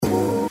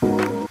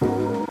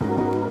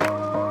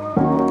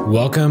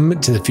Welcome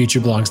to The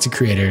Future Belongs to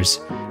Creators.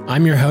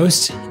 I'm your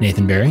host,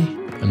 Nathan Barry.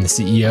 I'm the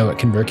CEO at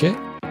ConvertKit,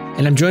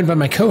 and I'm joined by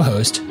my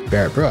co-host,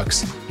 Barrett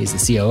Brooks. He's the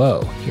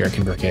COO here at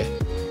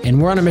ConvertKit, and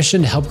we're on a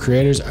mission to help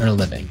creators earn a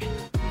living.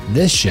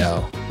 This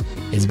show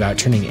is about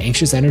turning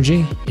anxious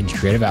energy into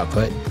creative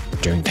output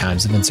during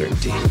times of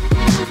uncertainty.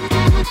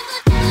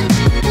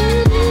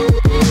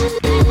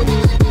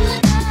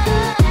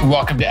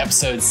 Welcome to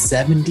episode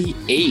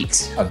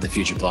 78 of The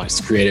Future Belongs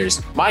to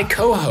Creators. My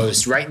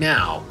co-host right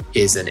now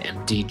is an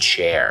empty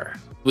chair.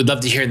 We'd love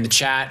to hear in the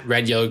chat,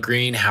 red, yellow,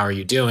 green, how are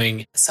you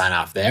doing? Sign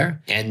off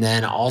there. And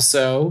then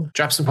also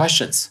drop some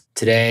questions.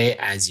 Today,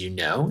 as you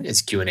know,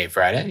 is Q&A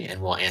Friday,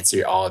 and we'll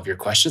answer all of your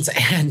questions.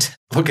 And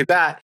look at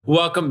that.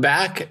 Welcome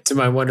back to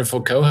my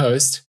wonderful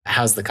co-host.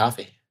 How's the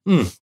coffee?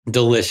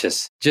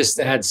 Delicious. Just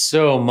adds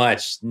so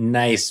much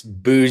nice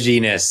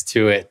bouginess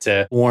to it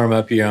to warm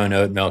up your own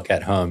oat milk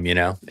at home, you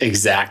know?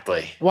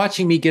 Exactly.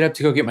 Watching me get up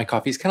to go get my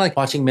coffee is kind of like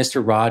watching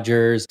Mr.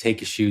 Rogers take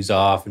his shoes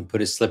off and put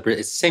his slipper.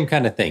 It's the same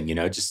kind of thing, you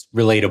know, just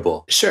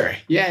relatable. Sure.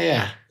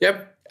 Yeah.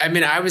 Yep. I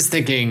mean, I was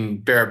thinking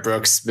Barrett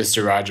Brooks,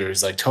 Mr.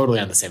 Rogers, like totally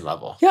on the same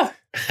level. Yeah.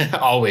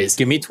 Always.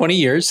 Give me 20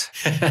 years.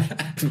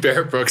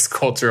 Barrett Brooks,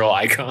 cultural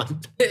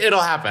icon. It'll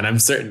happen. I'm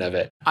certain of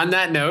it. On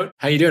that note,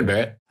 how you doing,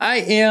 Barrett? I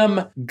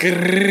am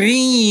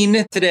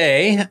green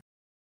today.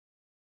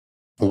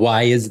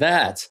 Why is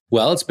that?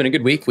 Well, it's been a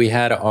good week. We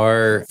had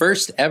our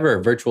first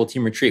ever virtual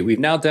team retreat. We've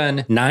now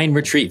done 9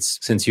 retreats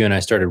since you and I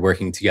started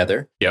working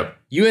together. Yep.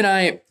 You and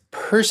I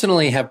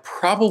personally have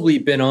probably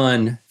been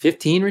on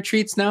 15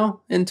 retreats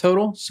now in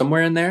total,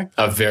 somewhere in there.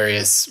 Of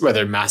various,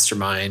 whether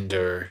mastermind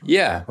or...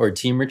 Yeah, or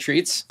team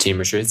retreats. Team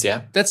retreats,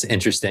 yeah. That's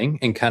interesting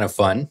and kind of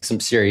fun. Some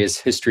serious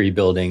history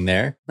building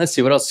there. Let's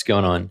see what else is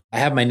going on. I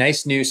have my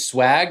nice new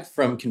swag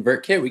from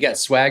ConvertKit. We got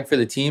swag for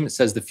the team. It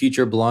says the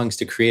future belongs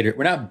to creator.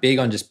 We're not big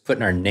on just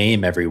putting our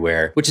name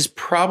everywhere, which is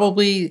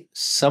probably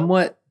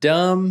somewhat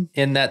dumb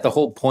in that the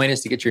whole point is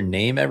to get your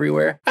name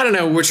everywhere. I don't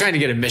know. We're trying to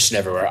get a mission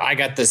everywhere. I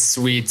got this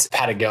sweet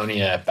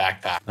Patagonia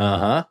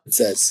backpack. It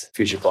says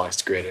future belongs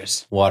to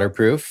creators.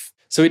 Waterproof.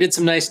 So we did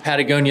some nice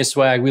Patagonia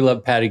swag. We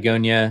love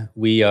Patagonia.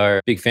 We are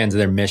big fans of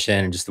their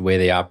mission and just the way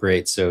they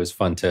operate. So it was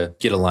fun to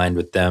get aligned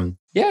with them.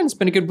 Yeah, and it's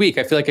been a good week.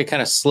 I feel like I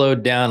kind of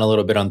slowed down a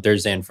little bit on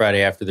Thursday and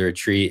Friday after the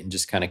retreat and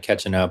just kind of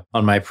catching up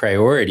on my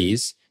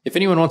priorities. If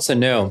anyone wants to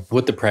know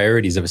what the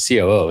priorities of a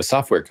COO, a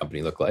software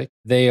company, look like,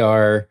 they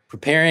are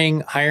preparing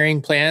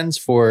hiring plans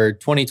for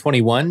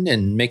 2021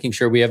 and making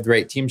sure we have the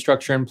right team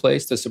structure in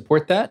place to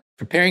support that.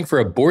 Preparing for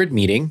a board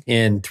meeting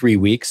in 3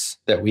 weeks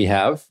that we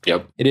have.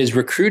 Yep. It is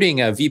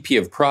recruiting a VP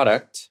of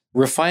product,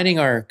 refining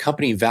our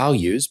company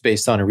values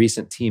based on a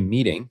recent team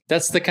meeting.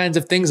 That's the kinds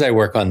of things I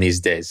work on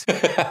these days.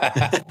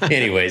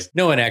 Anyways,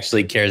 no one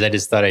actually cares. I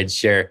just thought I'd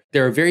share.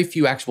 There are very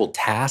few actual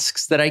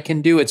tasks that I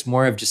can do. It's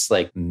more of just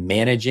like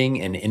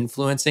managing and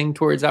influencing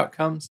towards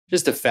outcomes.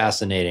 Just a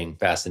fascinating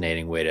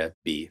way to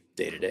be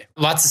day to day.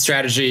 Lots of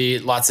strategy,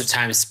 lots of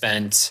time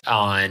spent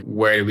on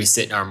where do we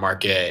sit in our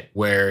market?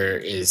 Where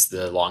is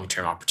the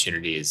long-term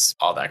opportunities?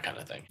 All that kind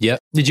of thing. Yep.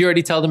 Did you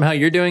already tell them how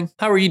you're doing?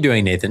 How are you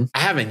doing, Nathan? I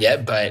haven't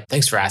yet, but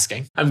thanks for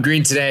asking. I'm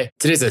green today.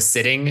 Today's a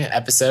sitting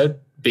episode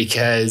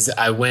because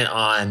I went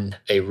on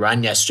a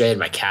run yesterday and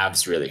my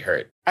calves really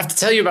hurt. I have to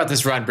tell you about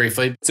this run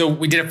briefly. So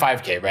we did a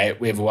 5K, right?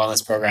 We have a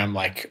wellness program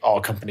like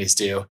all companies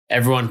do.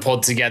 Everyone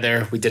pulled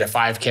together. We did a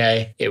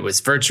 5K. It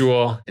was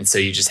virtual. And so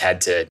you just had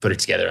to put it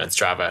together on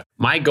Strava.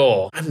 My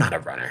goal, I'm not a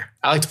runner.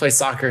 I like to play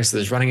soccer, so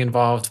there's running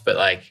involved, but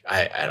like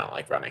I don't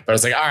like running. But I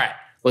was like, all right,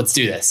 let's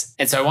do this.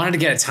 And so I wanted to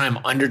get a time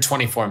under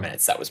 24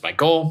 minutes. That was my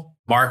goal.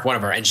 Mark, one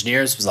of our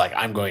engineers, was like,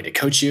 I'm going to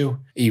coach you.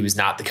 He was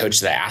not the coach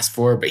that I asked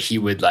for, but he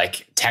would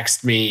like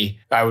text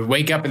me. I would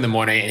wake up in the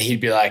morning and he'd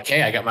be like,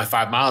 hey, I got my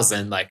 5 miles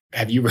in. Like,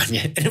 have you run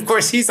yet? And of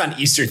course, he's on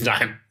Eastern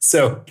time.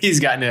 So he's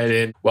gotten it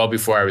in well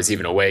before I was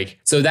even awake.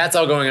 So that's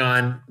all going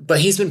on.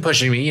 But he's been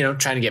pushing me, you know,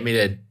 trying to get me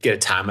to get a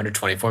time under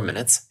 24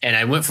 minutes. And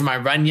I went for my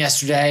run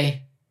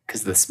yesterday.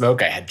 Because of the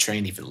smoke, I had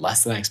trained even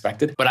less than I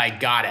expected. But I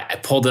got it. I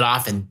pulled it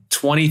off in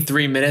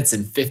 23 minutes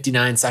and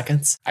 59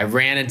 seconds. I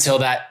ran until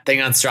that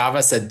thing on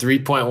Strava said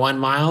 3.1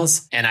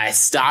 miles. And I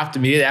stopped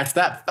immediately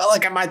after that. Felt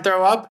like I might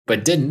throw up,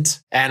 but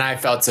didn't. And I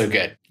felt so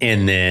good.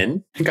 And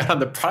then I got on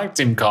the product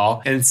team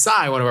call and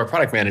Sai, one of our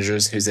product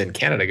managers who's in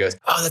Canada, goes,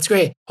 oh, that's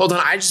great. Hold on.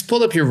 I just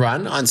pulled up your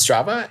run on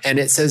Strava and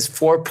it says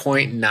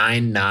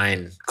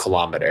 4.99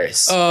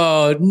 kilometers.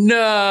 Oh,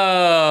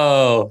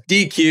 no.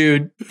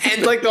 DQ'd.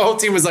 And like the whole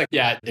team was like,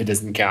 yeah, it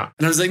doesn't count.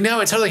 And I was like,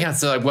 no, it totally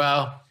counts. They're like,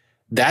 well,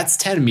 that's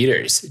 10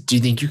 meters. Do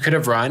you think you could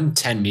have run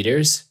 10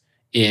 meters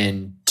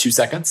in 2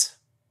 seconds?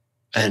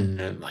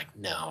 And I'm like,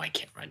 no, I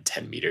can't run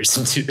 10 meters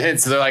in 2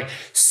 minutes. So they're like,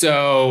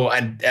 so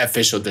an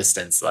official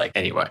distance. Like,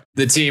 anyway,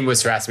 the team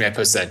was harassing me. I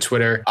posted on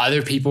Twitter.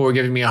 Other people were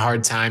giving me a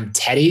hard time.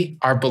 Teddy,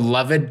 our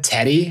beloved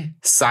Teddy,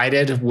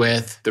 sided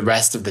with the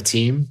rest of the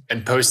team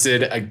and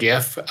posted a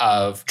GIF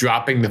of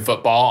dropping the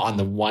football on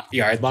the 1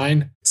 yard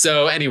line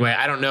So anyway,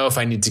 I don't know if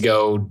I need to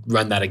go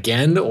run that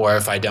again or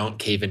if I don't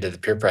cave into the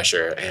peer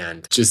pressure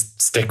and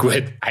just stick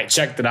with, I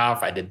checked it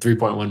off. I did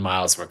 3.1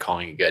 miles. We're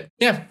calling it good.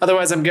 Yeah.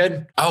 Otherwise I'm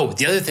good. Oh,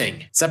 the other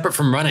thing, separate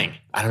from running,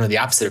 I don't know, the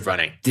opposite of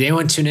running. Did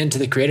anyone tune into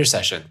the creator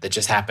session that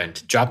just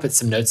happened? Drop it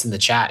some notes in the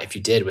chat if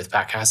you did with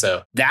Pat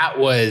Casso. That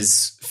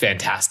was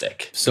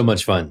fantastic. So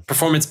much fun.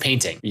 Performance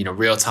painting,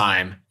 real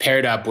time,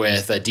 paired up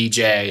with a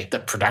DJ. The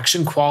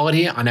production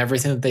quality on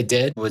everything that they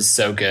did was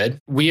so good.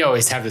 We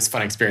always have this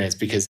fun experience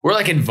because we're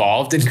like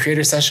involved in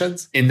creator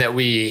sessions in that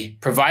we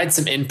provide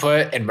some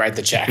input and write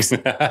the checks.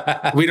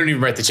 We don't even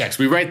write the checks.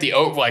 We write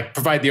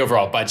provide the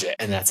overall budget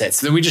and that's it.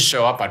 So then we just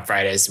show up on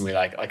Fridays and we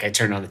I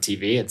turned on the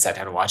TV and sat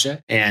down to watch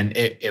it. And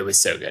it was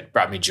so good.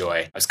 Brought me joy.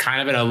 I was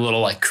kind of in a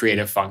little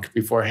creative funk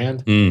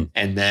beforehand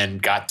and then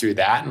got through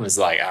that and was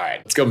like, all right,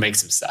 let's go make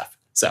some stuff.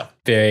 So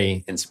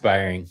very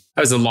inspiring.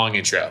 That was a long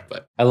intro,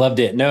 but I loved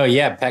it. No,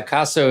 yeah. Pat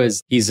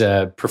Casso he's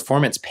a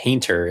performance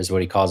painter is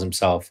what he calls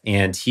himself.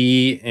 And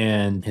he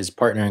and his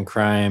partner in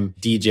crime,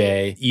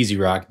 DJ, Easy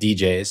Rock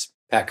DJs,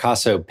 Pat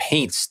Casso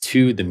paints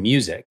to the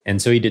music.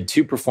 And so he did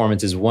 2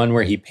 performances, one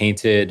where he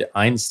painted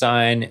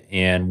Einstein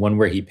and one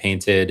where he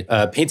painted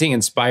a painting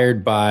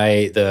inspired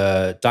by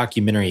the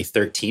documentary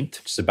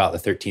 13th, which is about the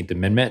 13th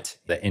Amendment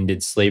that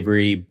ended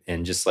slavery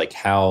and just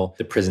how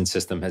the prison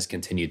system has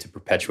continued to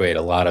perpetuate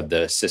a lot of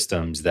the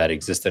systems that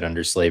existed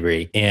under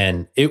slavery.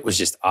 And it was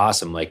just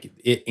awesome.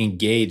 It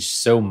engaged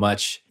so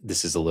much.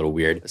 This is a little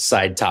weird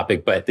side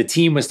topic, but the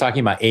team was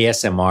talking about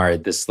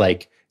ASMR, this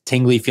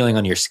tingly feeling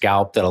on your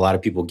scalp that a lot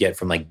of people get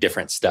from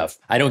different stuff.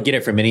 I don't get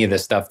it from any of the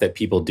stuff that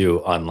people do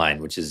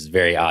online, which is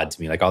very odd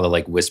to me, all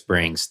the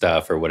whispering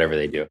stuff or whatever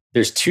they do.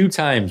 There's 2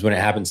 times when it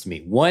happens to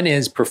me. One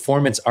is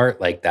performance art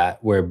like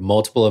that, where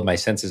multiple of my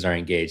senses are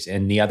engaged.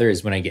 And the other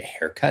is when I get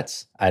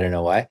haircuts. I don't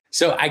know why.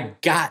 So I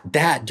got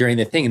that during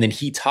the thing. And then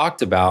he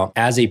talked about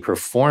as a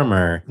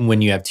performer,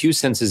 when you have 2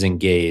 senses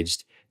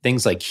engaged,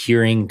 things like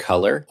hearing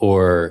color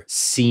or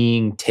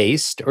seeing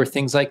taste or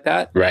things like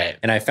that. Right.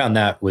 And I found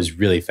that was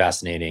really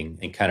fascinating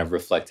and kind of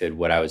reflected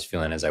what I was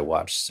feeling as I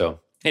watched. So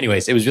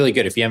anyways, it was really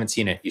good. If you haven't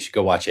seen it, you should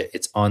go watch it.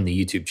 It's on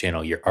the YouTube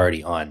channel you're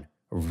already on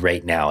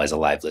right now as a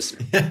live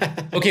listener.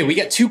 Okay, we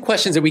got 2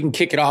 questions that we can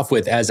kick it off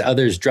with as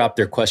others drop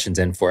their questions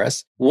in for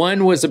us.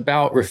 One was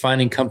about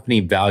refining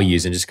company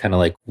values and just kind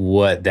of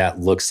what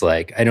that looks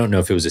like. I don't know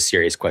if it was a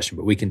serious question,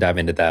 but we can dive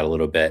into that a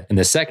little bit. And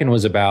the second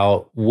was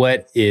about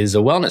what is a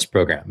wellness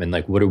program and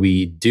what do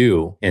we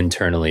do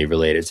internally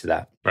related to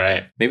that?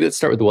 Right. Maybe let's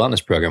start with the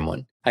wellness program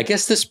one. I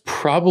guess this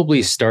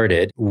probably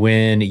started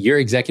when your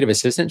executive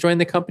assistant joined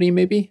the company,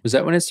 maybe? Was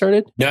that when it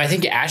started? No, I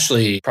think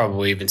Ashley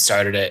probably even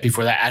started it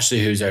before that.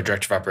 Ashley, who's our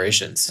director of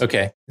operations.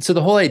 Okay. So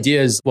the whole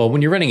idea is, well,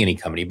 when you're running any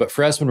company, but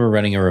for us, when we're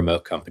running a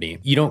remote company,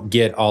 you don't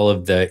get all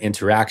of the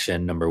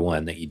interaction, number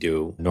one, that you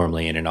do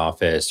normally in an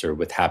office or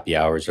with happy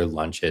hours or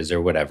lunches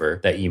or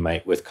whatever that you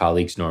might with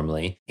colleagues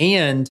normally.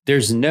 And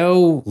there's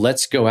no,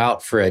 let's go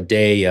out for a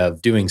day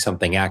of doing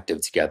something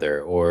active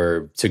together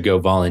or to go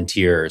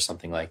volunteer or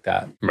something like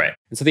that. Right.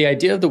 And so the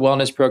idea of the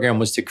wellness program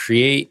was to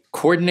create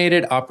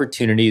coordinated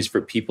opportunities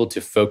for people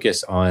to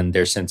focus on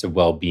their sense of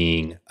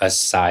well-being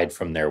aside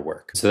from their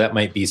work. So that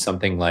might be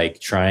something like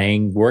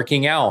trying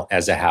working out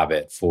as a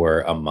habit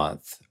for a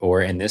month,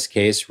 or in this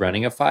case,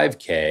 running a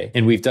 5K.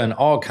 And we've done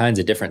all kinds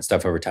of different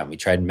stuff over time. We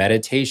tried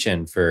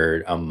meditation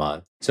for a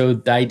month. So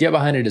the idea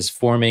behind it is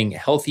forming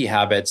healthy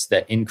habits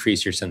that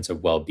increase your sense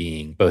of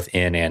well-being, both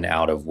in and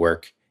out of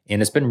work.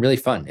 And it's been really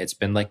fun. It's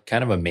been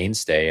kind of a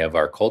mainstay of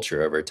our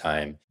culture over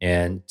time.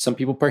 And some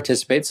people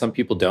participate, some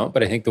people don't,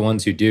 but I think the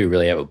ones who do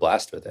really have a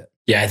blast with it.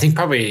 Yeah, I think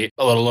probably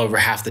a little over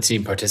half the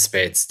team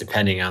participates,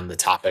 depending on the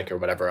topic or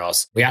whatever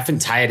else. We often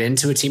tie it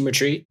into a team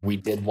retreat. We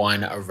did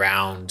one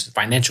around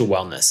financial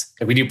wellness.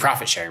 We do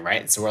profit sharing,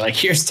 right? So we're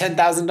here's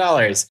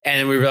 $10,000.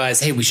 And we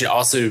realized, hey, we should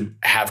also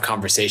have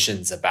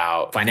conversations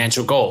about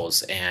financial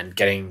goals and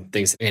getting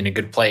things in a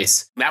good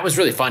place. That was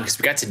really fun because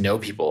we got to know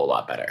people a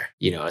lot better,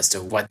 as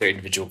to what their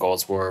individual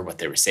goals were, what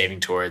they were saving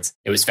towards.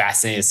 It was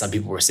fascinating. Some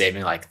people were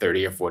saving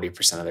 30 or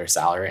 40% of their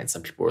salary, and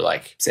some people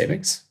were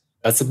savings?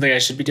 That's something I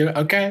should be doing.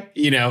 Okay.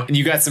 And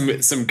you got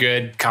some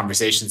good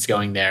conversations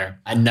going there.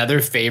 Another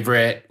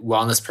favorite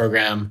wellness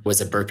program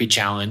was a burpee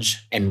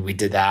challenge. And we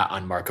did that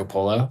on Marco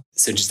Polo.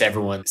 So just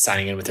everyone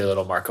signing in with their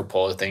little Marco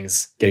Polo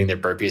things, getting their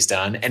burpees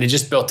done. And it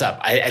just built up.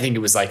 I think it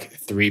was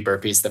 3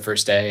 burpees the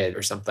first day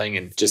or something,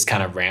 and just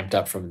kind of ramped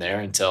up from there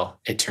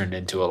until it turned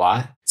into a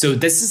lot. So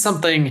this is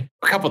a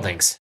couple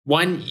things.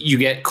 One, you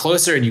get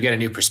closer and you get a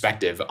new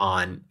perspective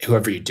on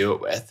whoever you do it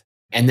with.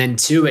 And then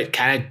 2, it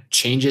kind of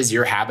changes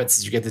your habits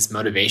as you get this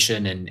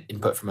motivation and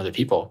input from other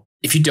people.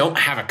 If you don't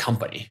have a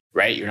company,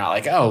 right? You're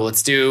not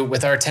let's do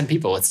with our 10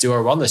 people, let's do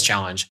our wellness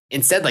challenge.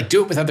 Instead,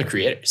 do it with other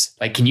creators.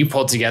 Can you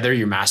pull together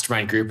your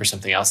mastermind group or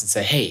something else and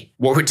say, hey,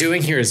 what we're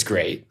doing here is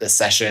great, the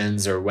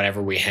sessions or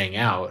whenever we hang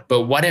out.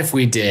 But what if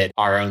we did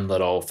our own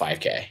little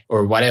 5K?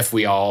 Or what if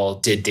we all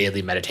did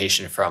daily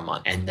meditation for a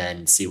month and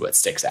then see what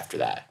sticks after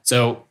that?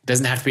 So it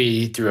doesn't have to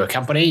be through a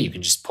company. You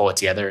can just pull it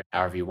together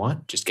however you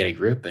want. Just get a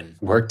group and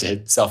work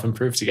to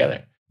self-improve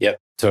together. Yep.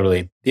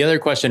 Totally. The other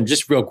question,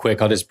 just real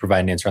quick, I'll just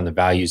provide an answer on the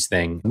values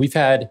thing. We've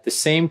had the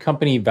same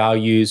company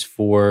values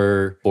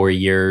for 4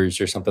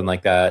 years or something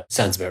like that.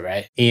 Sounds about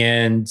right.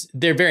 And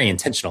they're very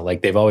intentional.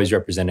 Like they've always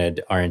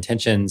represented our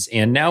intentions.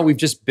 And now we've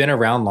just been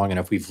around long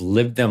enough. We've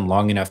lived them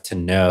long enough to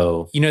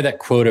know, that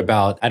quote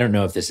about, I don't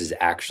know if this is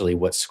actually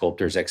what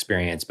sculptors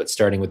experience, but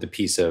starting with a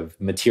piece of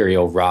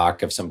material,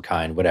 rock of some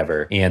kind,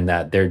 whatever, and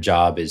that their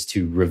job is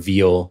to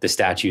reveal the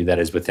statue that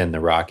is within the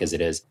rock as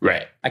it is.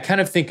 Right. I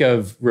kind of think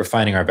of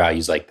refining our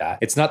values like that.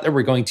 It's not that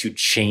we're going to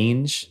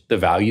change the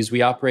values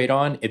we operate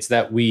on. It's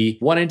that we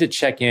wanted to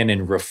check in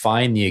and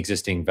refine the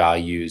existing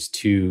values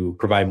to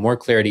provide more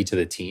clarity to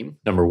the team,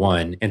 number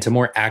one, and to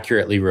more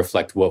accurately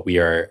reflect what we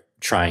are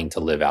trying to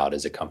live out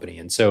as a company.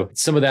 And so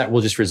some of that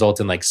will just result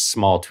in like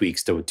small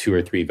tweaks to 2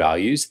 or 3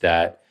 values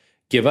that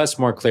give us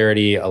more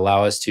clarity,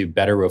 allow us to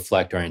better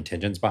reflect our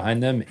intentions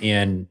behind them,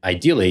 and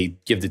ideally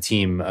give the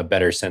team a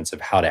better sense of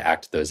how to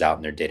act those out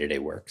in their day-to-day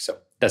work. So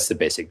that's the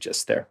basic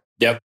gist there.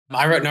 Yep.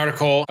 I wrote an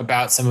article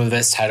about some of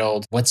this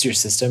titled, "What's Your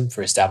System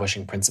for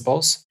Establishing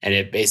Principles?" And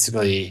it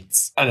basically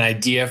is an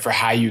idea for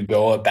how you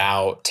go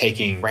about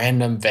taking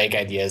random, vague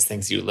ideas,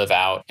 things you live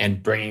out,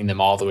 and bringing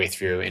them all the way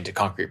through into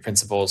concrete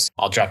principles.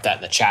 I'll drop that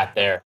in the chat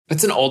there.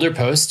 It's an older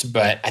post,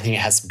 but I think it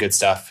has some good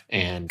stuff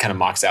and kind of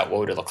mocks out what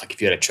would it look like if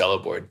you had a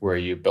Trello board where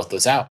you built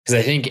those out. Because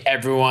I think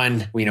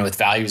everyone, with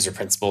values or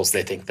principles,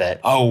 they think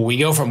that, we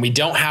go from we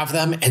don't have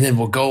them, and then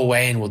we'll go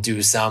away and we'll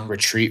do some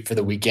retreat for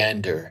the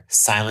weekend or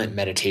silent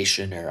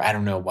meditation or I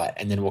don't know what.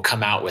 And then we'll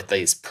come out with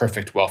these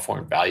perfect,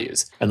 well-formed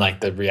values. And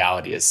the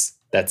reality is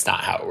that's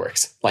not how it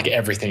works. Like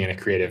everything in a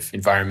creative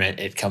environment,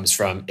 it comes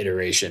from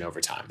iteration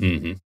over time.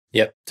 Mm-hmm.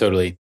 Yep,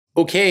 totally.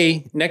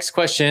 Okay, next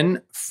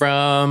question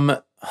from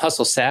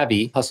Hustle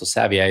Savvy. Hustle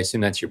Savvy, I assume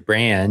that's your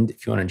brand.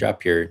 If you want to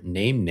drop your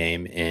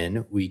name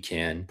in, we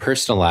can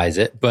personalize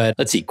it. But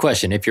let's see,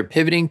 question. If you're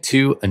pivoting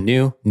to a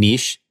new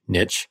niche,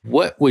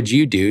 what would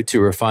you do to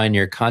refine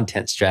your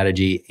content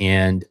strategy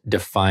and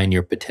define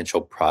your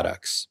potential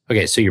products?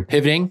 Okay, so you're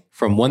pivoting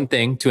from one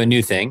thing to a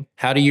new thing.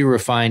 How do you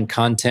refine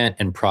content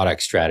and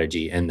product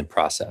strategy in the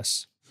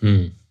process?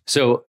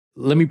 So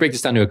let me break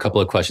this down to a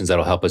couple of questions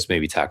that'll help us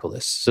maybe tackle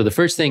this. So the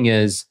first thing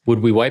is, would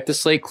we wipe the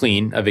slate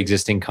clean of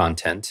existing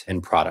content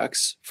and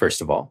products,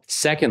 first of all?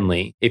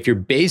 Secondly, if you're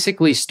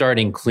basically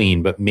starting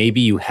clean, but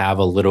maybe you have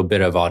a little bit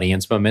of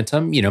audience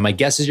momentum, my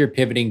guess is you're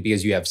pivoting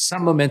because you have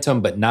some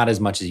momentum, but not as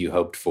much as you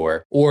hoped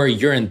for, or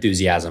your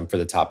enthusiasm for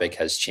the topic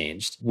has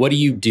changed. What do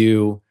you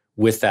do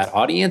with that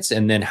audience?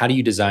 And then how do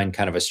you design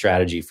kind of a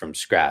strategy from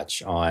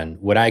scratch on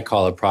what I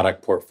call a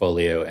product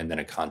portfolio and then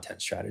a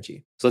content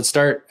strategy? So let's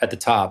start at the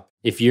top.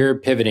 If you're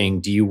pivoting,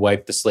 do you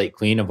wipe the slate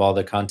clean of all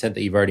the content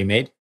that you've already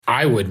made?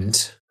 I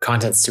wouldn't.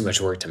 Content's too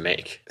much work to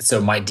make. So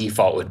my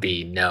default would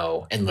be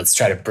no. And let's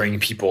try to bring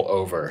people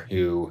over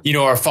who,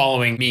 are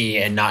following me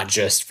and not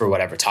just for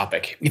whatever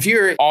topic. If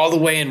you're all the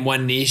way in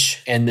one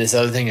niche and this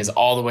other thing is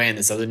all the way in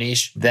this other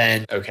niche,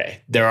 then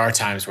okay, there are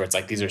times where it's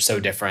like, these are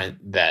so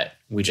different that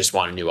we just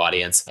want a new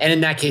audience. And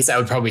in that case, I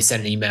would probably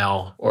send an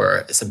email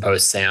or some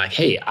posts saying like,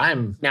 hey,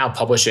 I'm now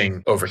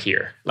publishing over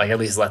here. At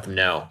least let them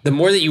know. The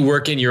more that you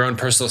work in your own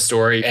personal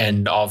story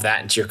and all of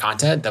that into your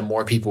content, the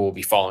more people will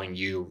be following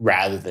you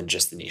rather than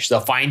just the niche.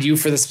 They'll find you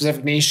for the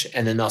specific niche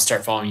and then they'll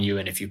start following you.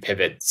 And if you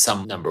pivot,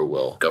 some number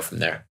will go from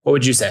there. What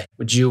would you say?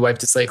 Would you wipe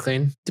the slate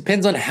clean?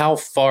 Depends on how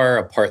far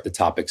apart the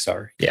topics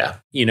are. Yeah.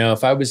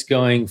 If I was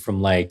going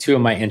from 2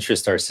 of my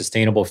interests are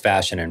sustainable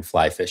fashion and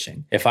fly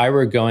fishing. If I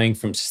were going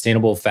from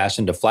sustainable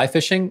fashion to fly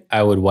fishing,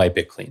 I would wipe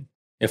it clean.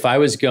 If I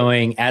was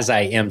going, as I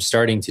am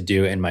starting to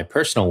do in my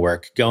personal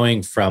work,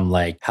 going from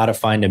how to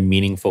find a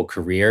meaningful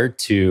career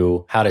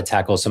to how to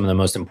tackle some of the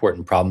most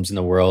important problems in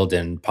the world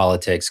in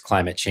politics,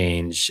 climate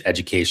change,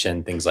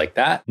 education, things like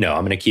that. No,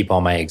 I'm going to keep all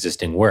my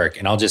existing work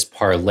and I'll just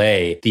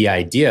parlay the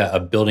idea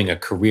of building a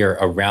career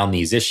around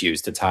these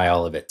issues to tie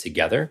all of it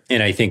together.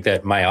 And I think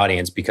that my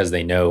audience, because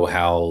they know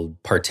how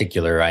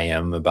particular I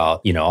am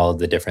about, all of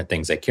the different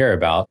things I care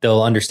about,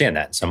 they'll understand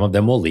that. Some of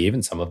them will leave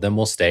and some of them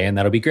will stay, and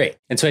that'll be great.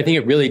 And so I think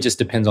it really just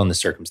depends on the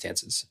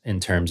circumstances in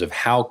terms of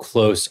how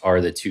close are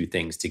the two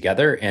things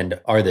together, and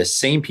are the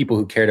same people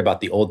who cared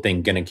about the old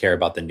thing going to care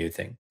about the new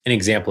thing. An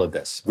example of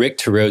this, Rick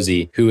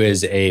Tarozzi, who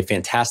is a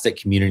fantastic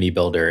community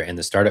builder in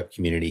the startup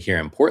community here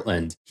in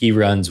Portland. He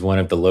runs one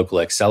of the local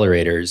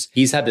accelerators.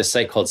 He's had this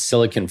site called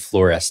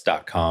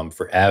siliconflorist.com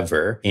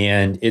forever.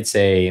 And it's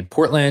a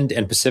Portland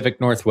and Pacific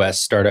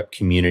Northwest startup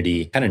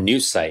community kind of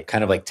news site,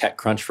 kind of like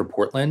TechCrunch for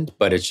Portland,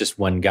 but it's just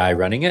one guy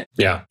running it.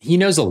 Yeah. He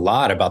knows a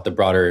lot about the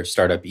broader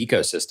startup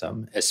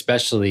ecosystem,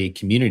 especially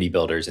community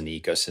builders in the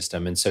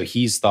ecosystem. And so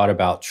he's thought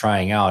about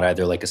trying out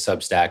either a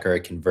Substack or a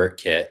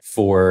ConvertKit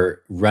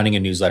for running a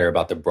newsletter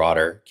about the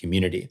broader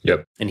community.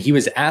 Yep. And he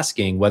was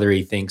asking whether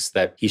he thinks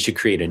that he should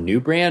create a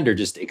new brand or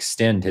just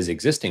extend his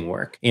existing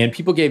work. And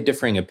people gave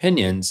differing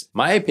opinions.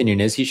 My opinion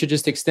is he should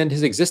just extend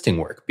his existing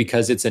work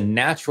because it's a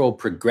natural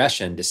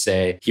progression to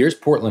say, here's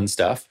Portland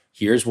stuff,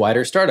 here's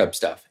wider startup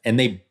stuff. And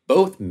they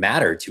both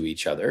matter to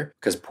each other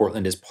because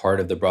Portland is part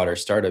of the broader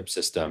startup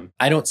system.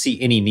 I don't see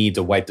any need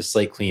to wipe the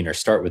slate clean or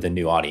start with a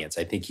new audience.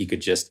 I think he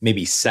could just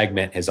maybe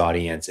segment his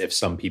audience if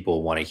some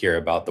people want to hear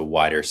about the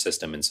wider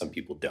system and some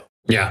people don't.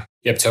 Yeah.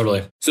 Yep,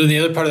 totally. So the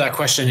other part of that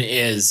question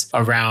is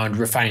around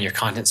refining your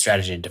content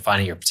strategy and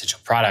defining your potential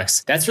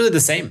products. That's really the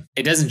same.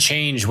 It doesn't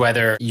change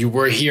whether you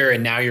were here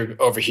and now you're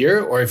over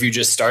here, or if you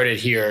just started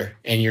here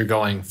and you're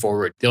going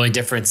forward. The only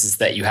difference is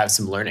that you have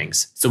some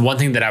learnings. So one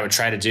thing that I would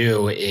try to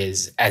do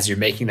is, as you're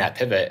making that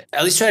pivot,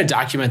 at least try to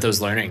document those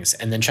learnings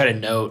and then try to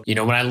note,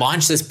 when I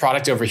launched this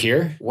product over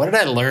here, what did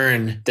I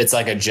learn that's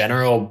like a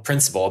general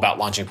principle about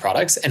launching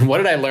products? And what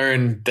did I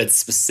learn that's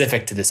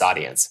specific to this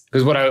audience?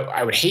 Because what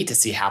I would hate to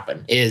see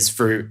happen is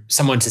for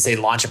someone to say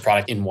launch a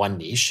product in one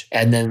niche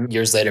and then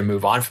years later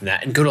move on from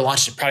that and go to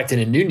launch a product in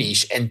a new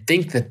niche and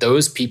think that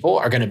those people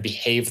are going to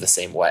behave the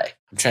same way.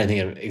 I'm trying to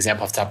think of an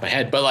example off the top of my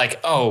head, but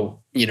like, no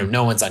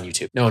one's on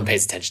YouTube. No one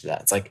pays attention to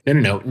that. It's like,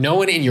 no. No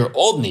one in your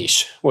old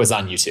niche was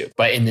on YouTube,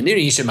 but in the new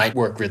niche, it might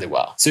work really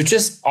well. So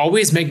just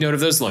always make note of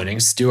those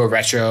learnings. Do a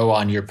retro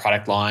on your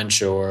product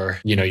launch or,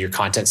 your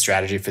content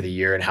strategy for the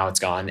year and how it's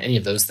gone, any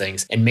of those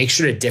things. And make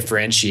sure to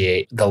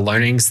differentiate the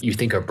learnings you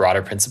think are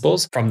broader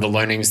principles from the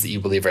learnings that you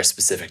believe are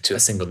specific to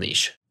a single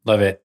niche. Love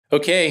it.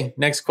 Okay,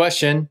 next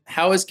question.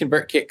 How is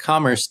ConvertKit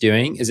Commerce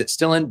doing? Is it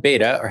still in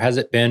beta or has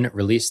it been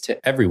released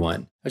to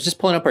everyone? I was just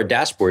pulling up our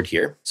dashboard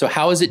here. So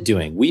how is it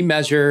doing? We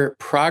measure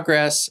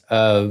progress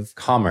of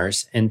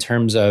commerce in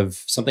terms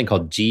of something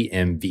called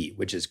GMV,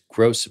 which is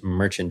gross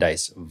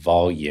merchandise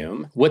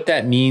volume. What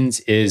that means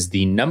is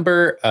the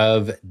number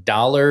of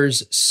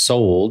dollars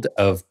sold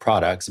of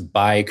products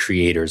by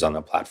creators on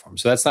the platform.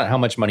 So that's not how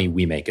much money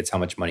we make, it's how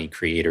much money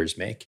creators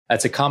make.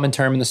 That's a common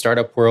term in the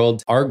startup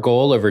world. Our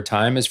goal over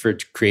time is for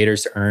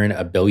creators to earn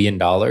 $1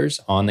 billion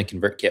on the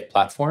ConvertKit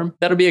platform.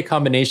 That'll be a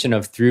combination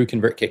of through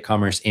ConvertKit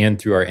Commerce and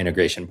through our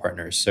integration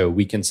partners. So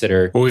we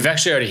consider... Well, we've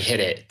actually already hit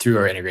it through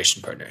our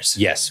integration partners.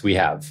 Yes, we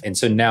have. And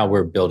so now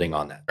we're building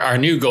on that. Our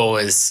new goal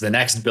is the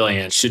next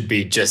billion should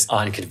be just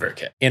on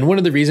ConvertKit. And one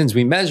of the reasons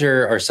we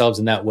measure ourselves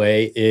in that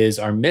way is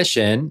our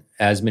mission,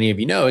 as many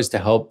of you know, is to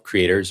help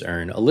creators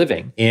earn a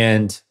living.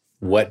 And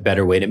what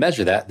better way to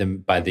measure that than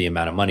by the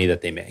amount of money that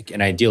they make?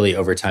 And ideally,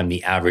 over time,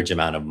 the average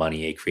amount of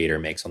money a creator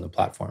makes on the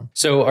platform.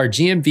 So our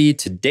GMV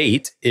to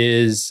date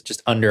is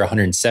just under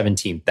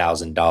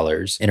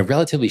 $117,000 in a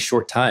relatively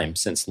short time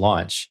since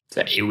launch. Is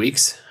that 8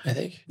 weeks, I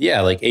think?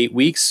 Yeah, like 8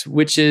 weeks,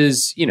 which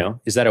is,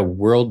 is that a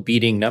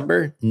world-beating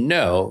number?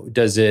 No.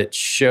 Does it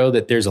show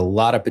that there's a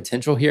lot of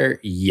potential here?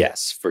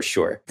 Yes, for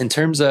sure. In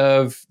terms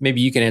of,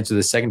 maybe you can answer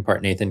the second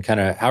part, Nathan, kind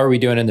of how are we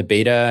doing in the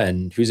beta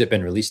and who's it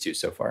been released to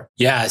so far?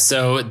 Yeah,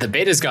 so the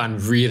beta's gone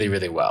really,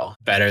 really well,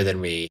 better than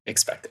we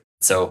expected.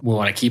 So we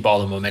want to keep all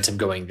the momentum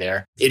going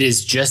there. It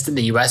is just in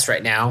the US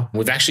right now.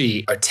 We've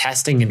actually are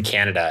testing in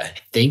Canada. I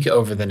think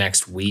over the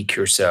next week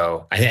or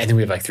so, I think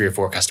we have like 3 or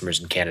 4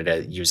 customers in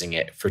Canada using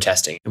it for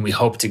testing. And we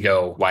hope to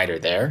go wider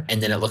there.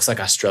 And then it looks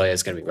like Australia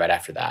is going to be right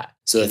after that.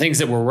 So the things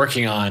that we're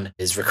working on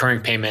is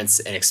recurring payments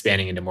and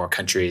expanding into more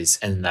countries.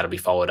 And that'll be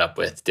followed up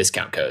with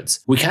discount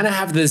codes. We kind of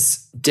have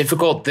this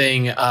difficult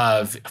thing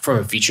of, from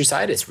a feature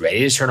side, it's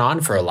ready to turn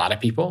on for a lot of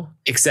people,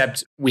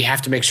 except we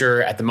have to make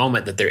sure at the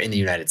moment that they're in the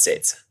United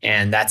States.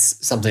 And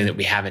that's something that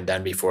we haven't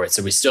done before.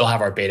 So we still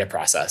have our beta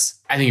process.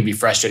 I think it'd be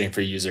frustrating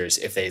for users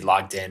if they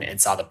logged in and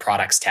saw the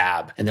products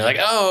tab and they're like,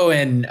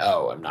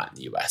 I'm not in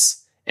the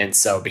US. And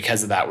so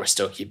because of that, we're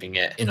still keeping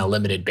it in a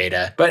limited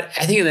beta. But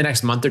I think in the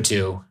next month or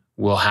two,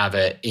 we'll have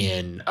it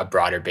in a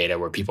broader beta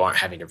where people aren't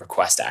having to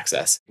request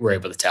access. We're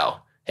able to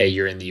tell, hey,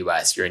 you're in the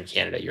US, you're in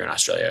Canada, you're in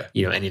Australia,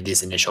 any of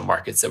these initial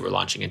markets that we're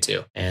launching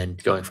into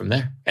and going from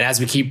there. And as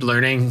we keep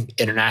learning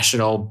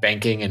international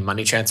banking and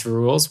money transfer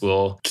rules,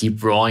 we'll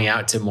keep rolling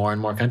out to more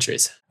and more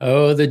countries.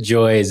 Oh, the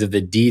joys of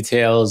the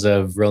details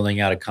of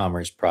rolling out a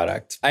commerce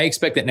product. I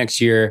expect that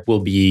next year will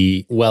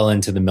be well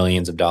into the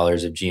millions of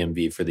dollars of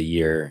GMV for the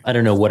year. I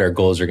don't know what our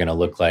goals are going to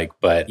look like,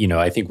 but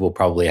I think we'll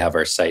probably have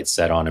our sights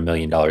set on $1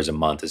 million a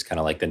month as kind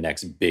of like the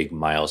next big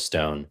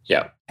milestone.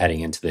 Yeah.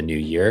 Heading into the new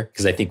year,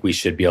 because I think we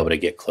should be able to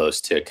get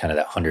close to kind of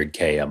that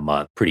 100K a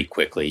month pretty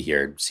quickly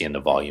here, seeing the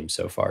volume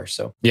so far.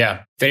 So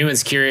yeah, if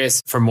anyone's curious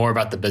for more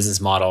about the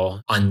business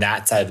model on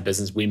that side of the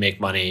business, we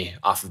make money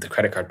off of the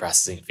credit card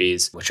processing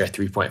fees, which are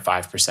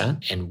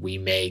 3.5%, and we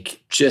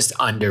make just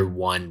under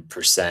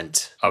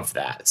 1% of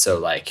that. So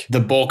like the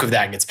bulk of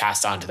that gets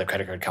passed on to the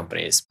credit card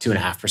companies,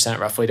 2.5%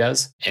 roughly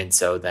does. And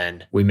so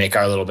then we make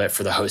our little bit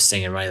for the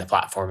hosting and running the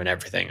platform and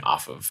everything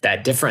off of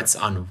that difference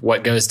on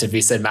what goes to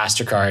Visa and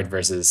MasterCard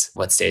versus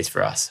what stays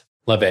for us.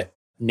 Love it.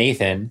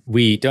 Nathan,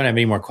 we don't have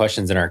any more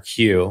questions in our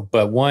queue,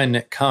 but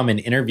one common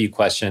interview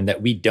question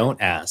that we don't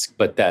ask,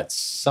 but that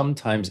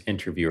sometimes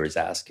interviewers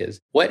ask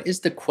is, what is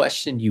the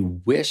question you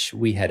wish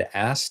we had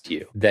asked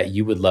you that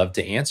you would love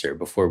to answer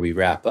before we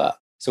wrap up?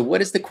 So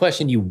what is the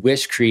question you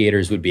wish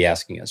creators would be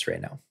asking us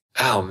right now?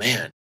 Oh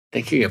man,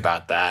 thinking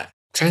about that. I'm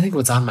trying to think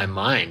what's on my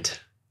mind.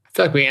 I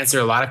feel like we answer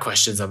a lot of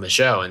questions on the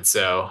show, and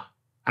so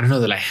I don't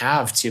know that I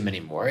have too many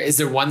more. Is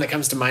there one that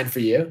comes to mind for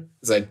you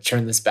as I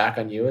turn this back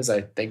on you as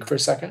I think for a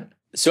second?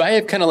 So I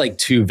have kind of like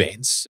two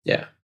veins.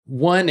 Yeah.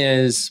 One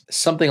is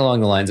something along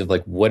the lines of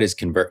like, what is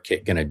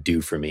ConvertKit going to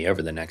do for me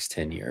over the next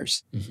 10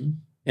 years? Mm-hmm.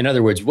 In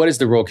other words, what is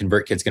the role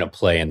ConvertKit's going to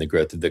play in the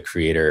growth of the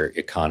creator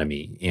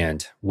economy?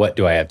 And what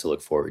do I have to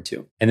look forward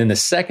to? And then the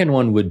second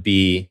one would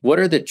be, what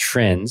are the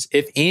trends,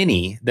 if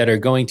any, that are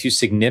going to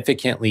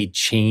significantly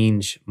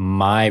change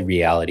my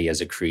reality as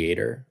a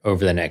creator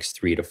over the next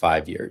 3 to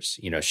 5 years?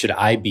 Should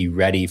I be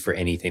ready for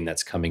anything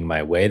that's coming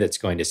my way that's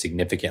going to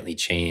significantly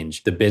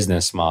change the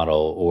business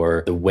model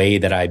or the way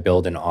that I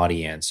build an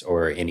audience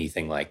or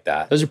anything like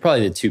that? Those are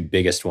probably the two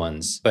biggest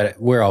ones,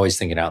 but we're always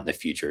thinking out in the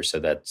future.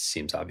 So that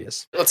seems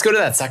obvious. Let's go to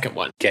that second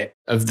one. Okay.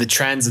 Of the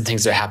trends and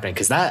things that are happening,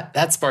 because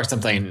that sparks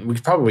something. We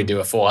could probably do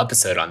a full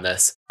episode on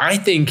this. I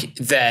think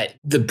that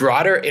the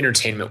broader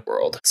entertainment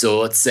world, so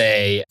let's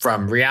say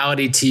from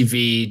reality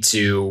TV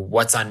to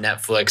what's on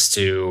Netflix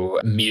to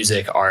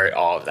music, art,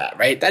 all of that,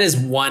 right? That is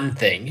one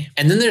thing.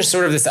 And then there's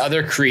sort of this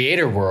other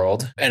creator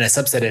world and a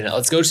subset in it.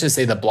 Let's go to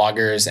say the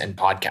bloggers and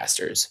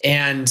podcasters.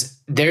 And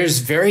there's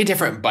very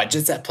different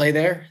budgets at play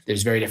there.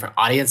 There's very different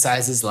audience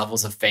sizes,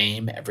 levels of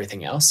fame,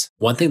 everything else.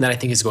 One thing that I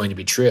think is going to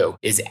be true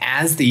is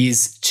as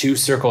these two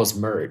circles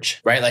merge,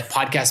 right? Like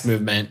Podcast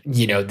Movement,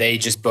 they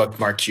just booked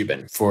Mark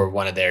Cuban for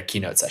one of their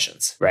keynote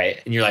sessions,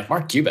 right? And you're like,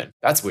 Mark Cuban,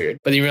 that's weird.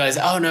 But then you realize,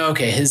 oh no,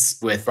 okay, his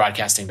with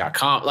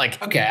broadcasting.com.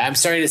 Like, okay, I'm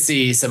starting to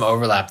see some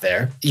overlap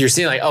there. You're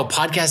seeing like, oh,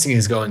 podcasting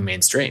is going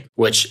mainstream,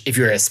 which if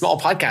you're a small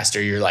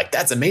podcaster, you're like,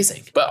 that's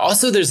amazing. But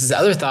also there's this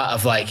other thought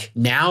of like,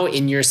 now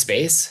in your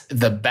space,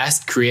 the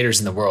best creators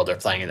in the world are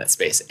playing in that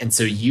space. And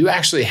so you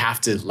actually have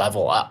to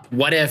level up.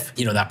 What if,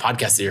 that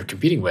podcast that you're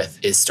competing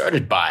with is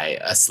started by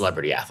a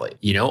celebrity athlete?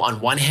 On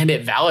one hand,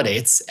 it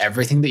validates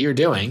everything that you're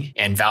doing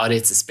and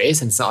validates the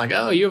space. And it's not like,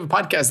 oh, you have a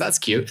podcast. That's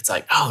cute. It's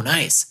like, oh,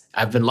 nice.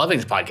 I've been loving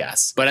the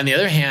podcast. But on the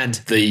other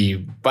hand, the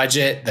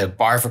budget, the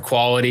bar for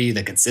quality,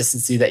 the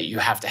consistency that you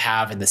have to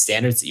have and the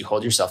standards that you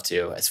hold yourself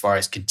to as far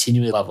as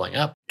continually leveling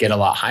up get a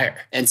lot higher.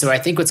 And so I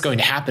think what's going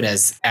to happen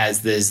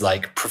as these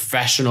like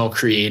professional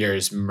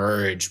creators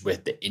merge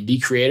with the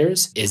indie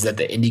creators is that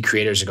the indie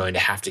creators are going to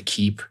have to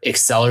keep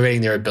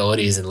accelerating their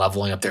abilities and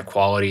leveling up their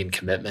quality and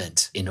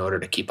commitment in order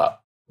to keep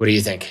up. What do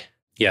you think?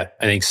 Yeah,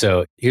 I think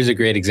so. Here's a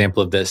great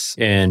example of this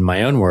in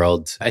my own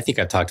world. I think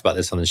I've talked about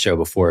this on the show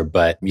before,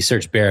 but you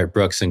search Barrett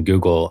Brooks in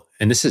Google,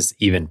 and this is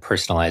even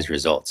personalized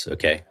results.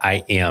 Okay.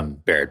 I am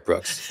Barrett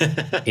Brooks.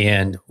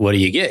 And what do?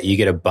 You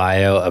get a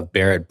bio of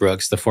Barrett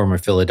Brooks, the former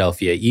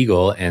Philadelphia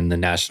Eagle and the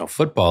National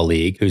Football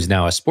League, who's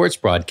now a sports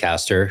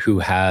broadcaster who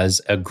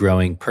has a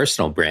growing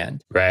personal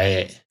brand.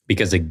 Right.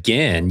 Because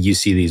again, you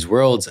see these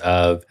worlds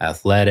of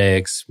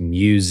athletics,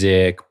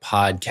 music,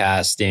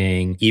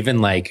 podcasting, even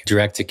like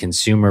direct to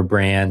consumer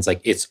brands, like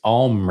it's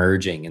all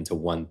merging into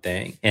one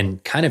thing.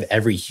 And kind of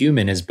every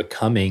human is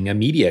becoming a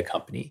media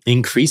company.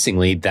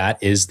 Increasingly, that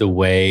is the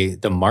way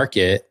the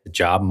market, the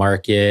job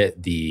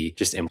market, the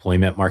just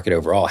employment market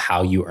overall,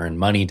 how you earn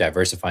money,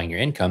 diversifying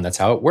your income, that's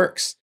how it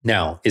works.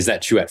 Now, is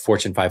that true at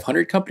Fortune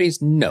 500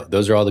 companies? No,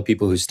 those are all the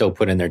people who still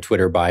put in their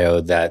Twitter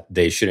bio that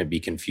they shouldn't be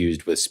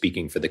confused with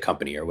speaking for the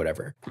company or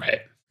whatever.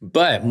 Right.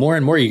 But more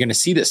and more, you're going to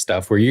see this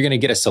stuff where you're going to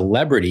get a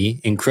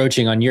celebrity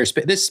encroaching on your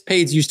space. This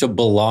page used to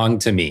belong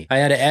to me. I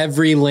had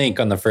every link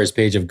on the first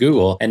page of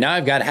Google, and now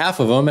I've got half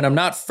of them and I'm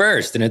not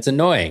first, and it's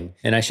annoying.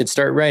 And I should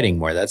start writing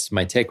more. That's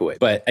my takeaway.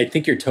 But I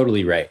think you're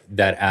totally right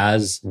that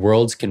as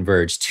worlds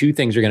converge, two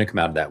things are going to come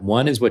out of that.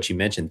 One is what you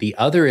mentioned. The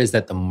other is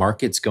that the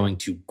market's going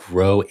to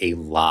grow a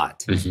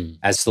lot. Mm-hmm.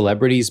 As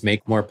celebrities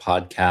make more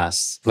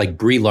podcasts, like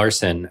Brie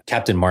Larson,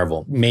 Captain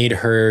Marvel, made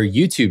her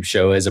YouTube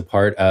show as a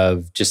part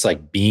of just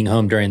like being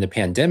home during the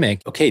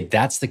pandemic. Okay,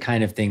 that's the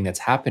kind of thing that's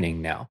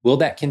happening now. Will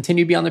that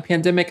continue beyond the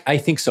pandemic? I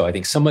think so. I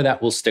think some of that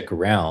will stick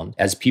around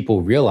as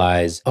people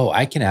realize, oh,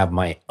 I can have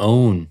my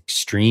own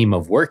stream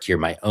of work here,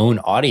 my own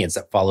audience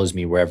that follows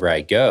me wherever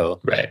I go.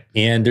 Right.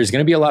 And there's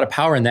going to be a lot of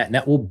power in that, and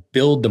that will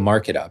build the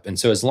market up. And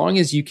so as long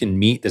as you can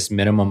meet this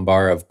minimum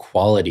bar of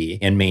quality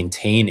and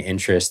maintain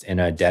interest in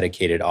a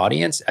dedicated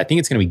audience, I think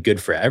it's going to be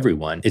good for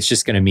everyone. It's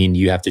just going to mean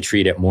you have to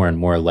treat it more and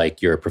more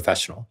like you're a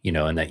professional,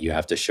 and that you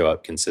have to show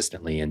up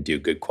consistently and do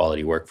good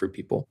quality work for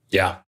people.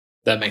 Yeah,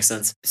 that makes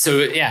sense. So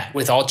yeah,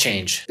 with all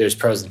change, there's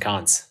pros and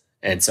cons.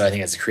 And so I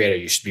think as a creator,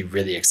 you should be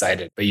really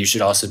excited, but you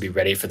should also be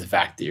ready for the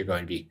fact that you're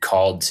going to be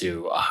called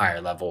to a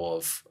higher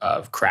level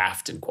of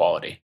craft and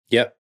quality.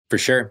 Yep, for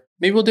sure.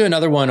 Maybe we'll do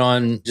another one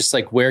on just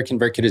like where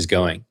ConvertKit is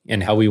going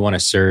and how we want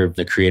to serve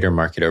the creator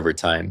market over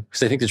time.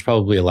 Because I think there's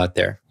probably a lot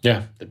there.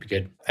 Yeah, that'd be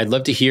good. I'd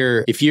love to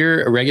hear, if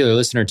you're a regular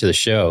listener to the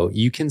show,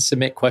 you can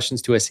submit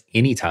questions to us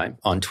anytime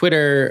on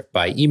Twitter,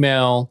 by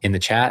email, in the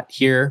chat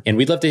here. And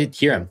we'd love to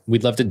hear them.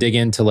 We'd love to dig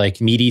into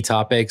like meaty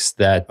topics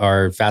that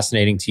are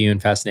fascinating to you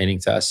and fascinating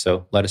to us.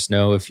 So let us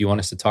know if you want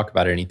us to talk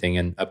about anything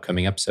in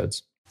upcoming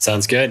episodes.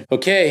 Sounds good.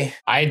 Okay.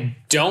 I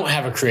don't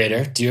have a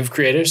creator. Do you have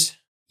creators?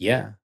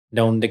 Yeah.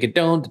 Don't digga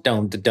don't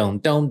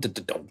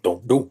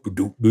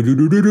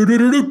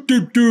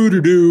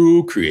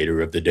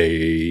creator of the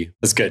day.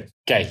 That's good.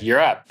 Okay, you're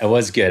up. It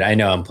was good. I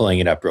know, I'm pulling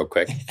it up real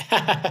quick.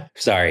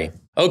 Sorry.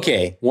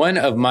 Okay, one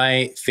of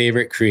my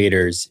favorite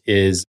creators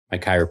is my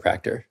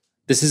chiropractor.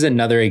 This is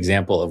another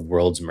example of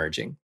worlds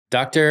merging.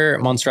 Dr.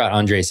 Montserrat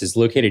Andres is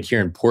located here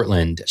in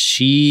Portland.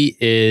 She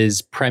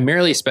is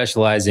primarily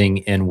specializing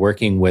in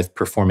working with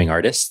performing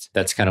artists.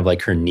 That's kind of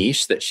like her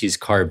niche that she's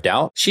carved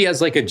out. She has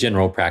like a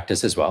general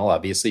practice as well.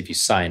 Obviously, if you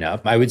sign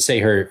up, I would say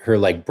her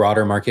like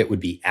broader market would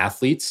be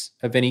athletes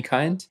of any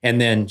kind. And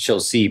then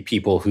she'll see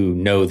people who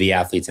know the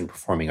athletes and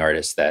performing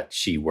artists that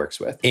she works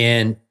with.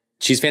 And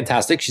she's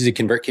fantastic. She's a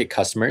ConvertKit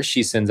customer.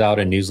 She sends out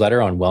a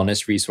newsletter on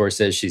wellness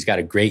resources. She's got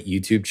a great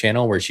YouTube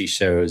channel where she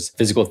shows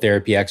physical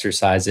therapy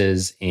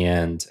exercises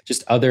and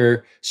just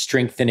other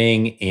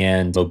strengthening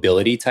and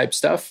mobility type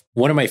stuff.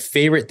 One of my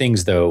favorite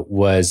things, though,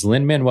 was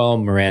Lin-Manuel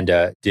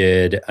Miranda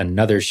did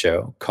another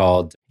show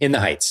called In the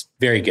Heights.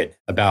 Very good,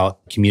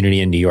 about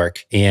community in New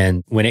York.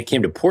 And when it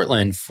came to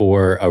Portland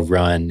for a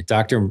run,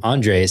 Dr.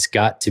 Andres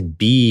got to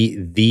be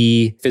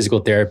the physical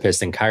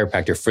therapist and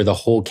chiropractor for the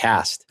whole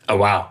cast. Oh,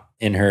 wow.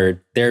 In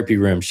her therapy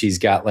room, she's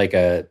got like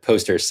a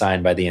poster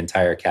signed by the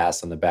entire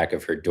cast on the back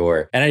of her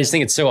door. And I just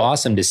think it's so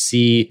awesome to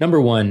see, number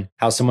one,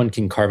 how someone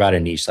can carve out a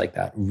niche like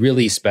that,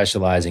 really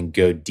specialize and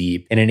go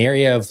deep in an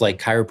area of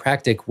like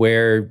chiropractic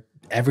where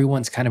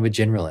everyone's kind of a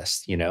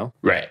generalist, you know?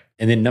 Right.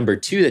 And then number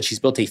two, that she's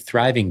built a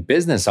thriving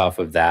business off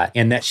of that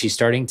and that she's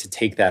starting to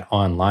take that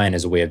online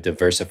as a way of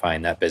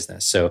diversifying that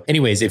business. So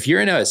anyways, if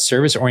you're in a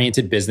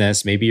service-oriented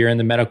business, maybe you're in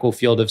the medical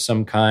field of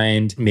some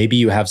kind, maybe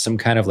you have some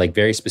kind of like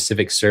very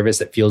specific service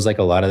that feels like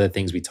a lot of the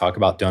things we talk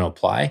about don't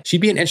apply,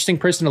 she'd be an interesting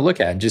person to look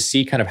at and just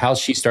see kind of how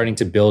she's starting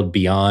to build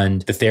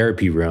beyond the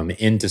therapy room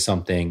into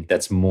something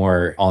that's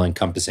more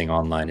all-encompassing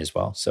online as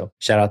well. So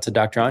shout out to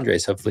Dr.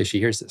 Andres. Hopefully she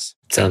hears this.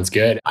 Sounds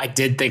good. I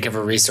did think of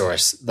a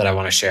resource that I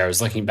want to share. I was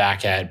looking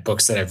back at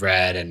books that I've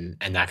read and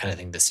that kind of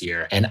thing this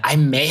year. And I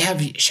may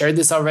have shared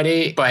this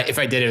already, but if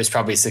I did, it was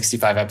probably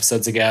 65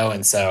 episodes ago.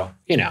 And so,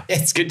 you know,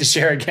 it's good to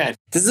share again.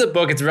 This is a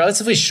book. It's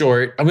relatively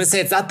short. I'm going to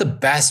say it's not the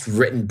best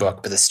written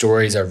book, but the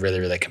stories are really,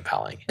 really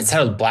compelling. It's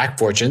titled Black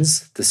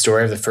Fortunes, the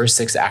story of the first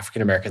 6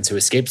 African Americans who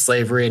escaped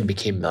slavery and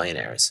became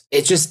millionaires.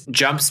 It just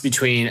jumps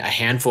between a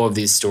handful of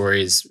these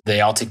stories.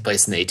 They all take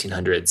place in the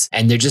 1800s,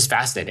 and they're just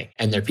fascinating.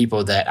 And they're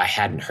people that I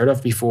hadn't heard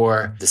of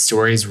before. The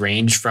stories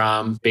range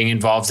from being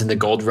involved in the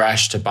gold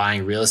rush to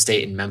buying real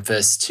estate in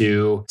Memphis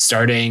to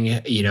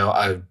starting, you know,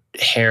 a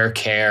hair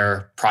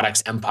care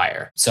products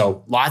empire.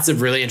 So lots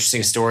of really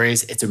interesting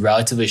stories. It's a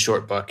relatively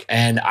short book,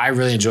 and I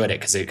really enjoyed it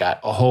because it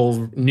got a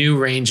whole new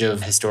range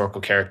of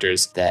historical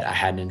characters that I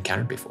hadn't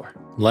encountered before.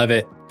 Love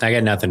it. I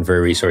got nothing for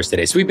a resource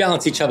today. So we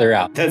balance each other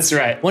out. That's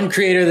right. One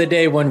creator of the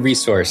day, one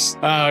resource.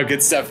 Oh,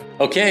 good stuff.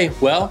 Okay,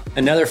 well,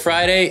 another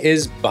Friday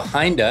is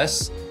behind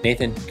us.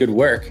 Nathan, good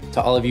work.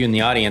 To all of you in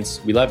the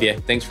audience, we love you.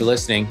 Thanks for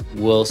listening.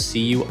 We'll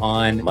see you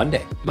on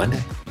Monday.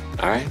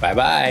 All right.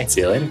 Bye-bye.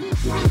 See you later.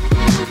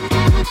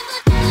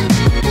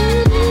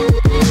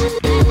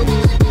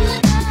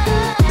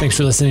 Thanks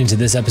for listening to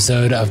this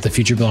episode of The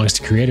Future Belongs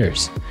to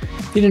Creators.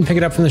 If you didn't pick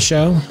it up from the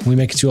show, we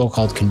make a tool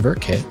called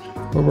ConvertKit,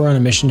 where we're on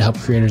a mission to help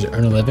creators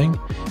earn a living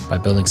by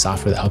building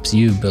software that helps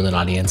you build an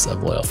audience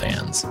of loyal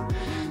fans.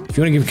 If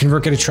you want to give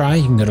ConvertKit a try,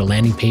 you can go to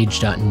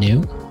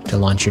landingpage.new to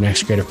launch your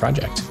next creative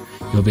project.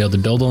 You'll be able to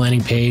build a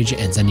landing page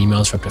and send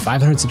emails for up to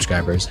 500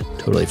 subscribers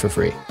totally for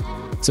free.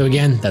 So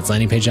again, that's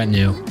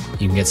landingpage.new.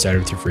 You can get started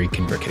with your free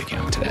ConvertKit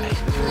account today.